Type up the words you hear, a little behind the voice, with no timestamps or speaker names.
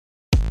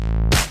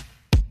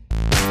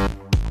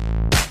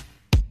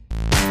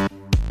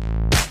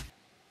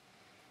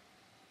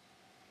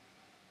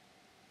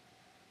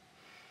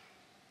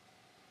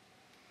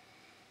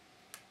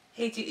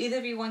Hey, do either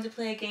of you want to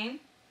play a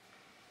game?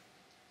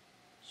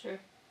 Sure.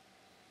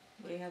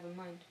 What do you have in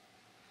mind?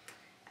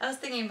 I was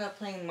thinking about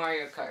playing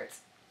Mario Kart.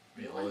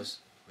 We always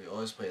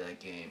play that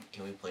game.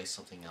 Can we play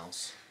something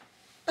else?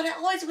 But I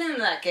always win in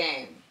that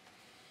game.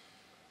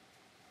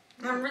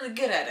 I'm really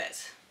good at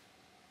it.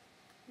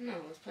 No,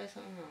 let's play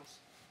something else.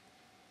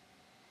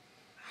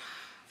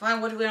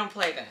 Fine, what do we don't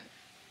play then?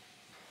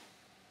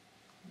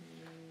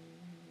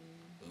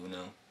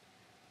 Uno?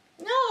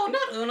 No,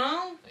 not Uno.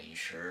 Are you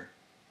sure?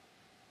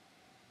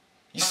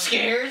 You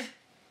scared?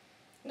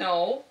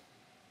 No.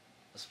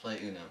 Let's play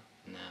Uno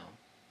now.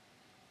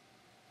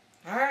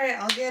 Alright,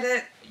 I'll get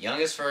it.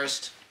 Youngest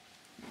first.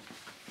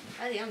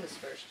 Try the youngest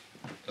first.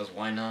 Because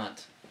why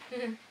not?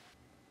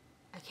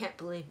 I can't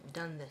believe you've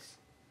done this.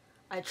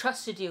 I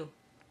trusted you.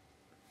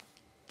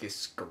 Get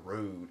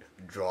screwed.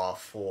 Draw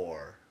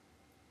 4.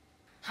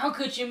 How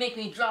could you make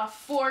me draw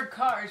 4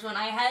 cards when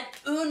I had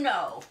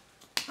Uno?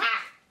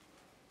 Ha!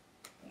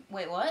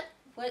 Wait, what?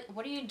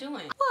 What are you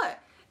doing? What?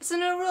 It's a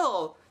new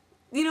rule.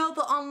 You know,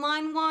 the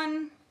online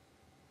one?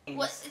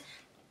 What?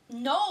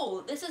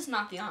 No, this is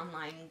not the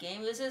online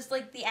game. This is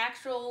like the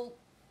actual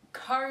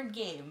card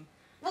game.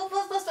 Well,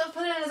 let's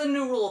put it as a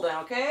new rule then,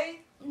 okay?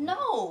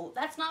 No,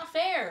 that's not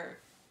fair.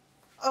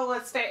 Oh,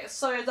 it's fair.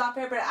 So it's not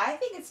fair, but I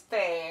think it's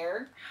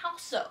fair. How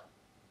so?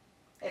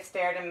 It's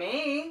fair to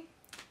me.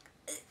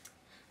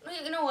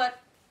 You know what?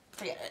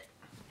 Forget it.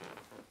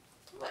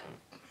 What?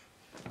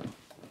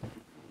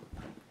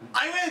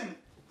 I win!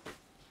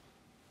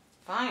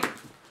 Fine.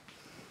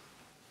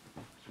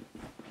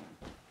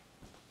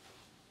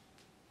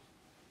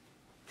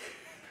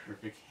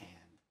 Perfect hand.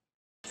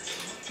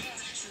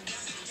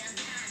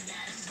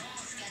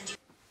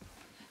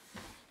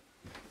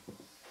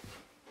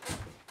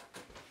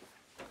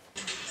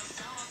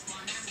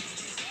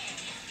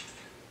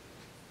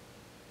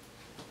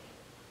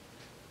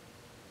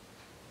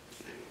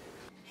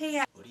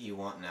 Hey, What do you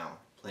want now?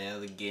 Play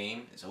another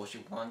game? Is that what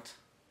you want?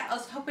 I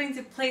was hoping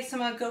to play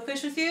some Go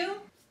Fish with you.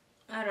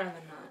 I'd rather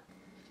not.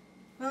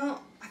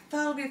 Well, I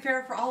thought it would be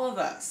fair for all of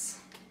us.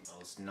 No,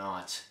 it's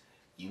not.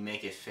 You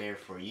make it fair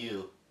for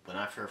you, but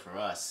not fair for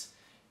us.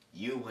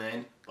 You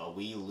win, but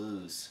we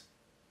lose.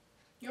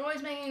 You're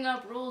always making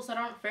up rules that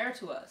aren't fair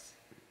to us.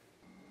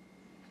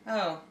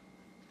 Oh,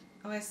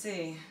 I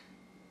see.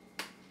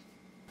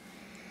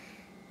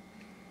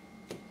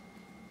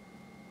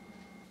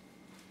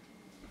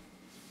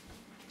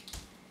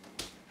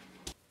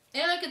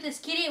 Hey, look at this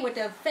kitty with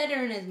a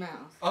feather in his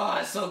mouth. Oh,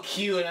 that's so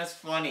cute and that's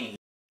funny.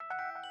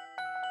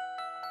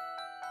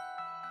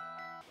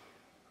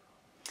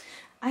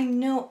 I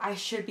know I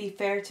should be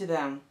fair to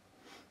them,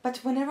 but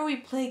whenever we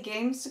play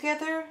games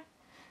together,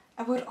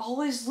 I would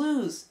always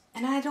lose,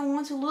 and I don't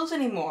want to lose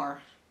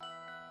anymore.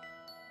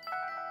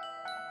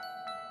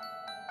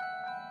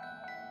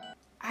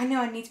 I know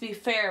I need to be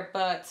fair,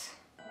 but...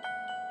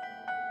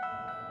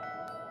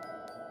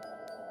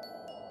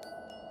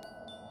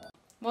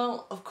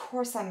 Well, of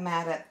course I'm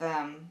mad at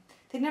them.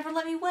 They never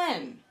let me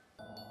win.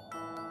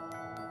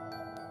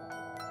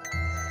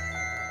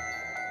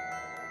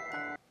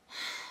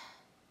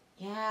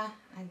 Yeah,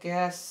 I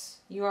guess.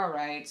 You are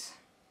right.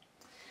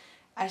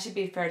 I should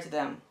be fair to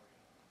them.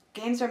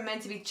 Games are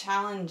meant to be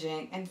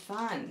challenging and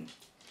fun.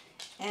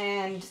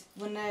 And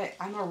when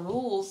I'm a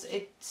rules,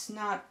 it's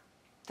not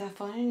that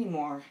fun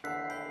anymore.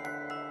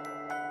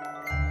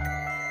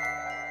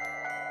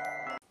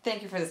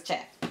 Thank you for this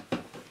chat.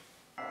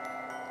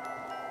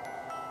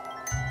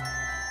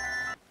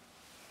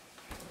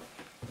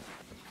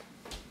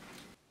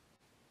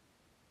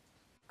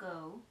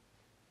 Go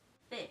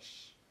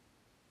fish.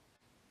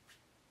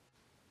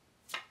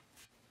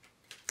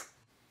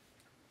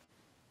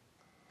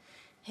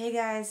 Hey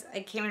guys,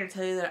 I came here to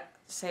tell you that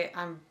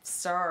I'm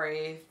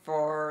sorry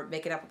for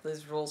making up with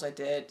these rules I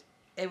did.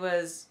 It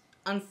was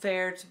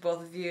unfair to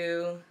both of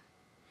you,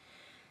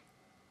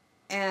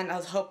 and I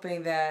was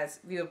hoping that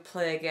we would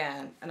play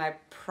again, and I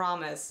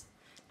promise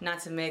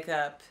not to make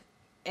up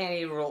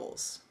any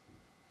rules.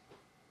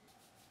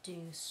 Do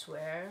you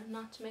swear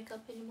not to make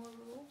up any more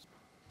rules?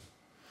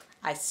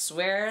 I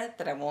swear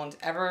that I won't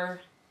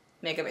ever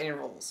make up any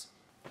rules.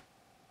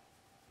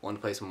 Want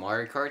to play some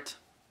Mario Kart?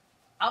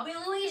 I'll be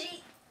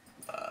Luigi.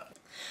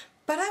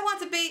 But I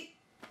want to be...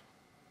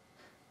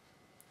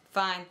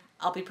 Fine,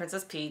 I'll be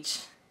Princess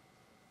Peach.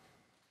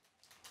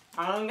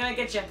 I'm gonna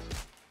get you.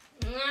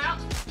 No.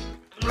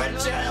 Red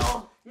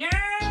shell! No!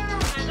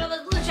 I know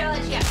the blue shell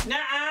is here. No!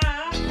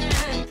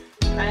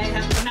 I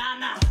have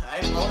banana.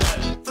 I hold it.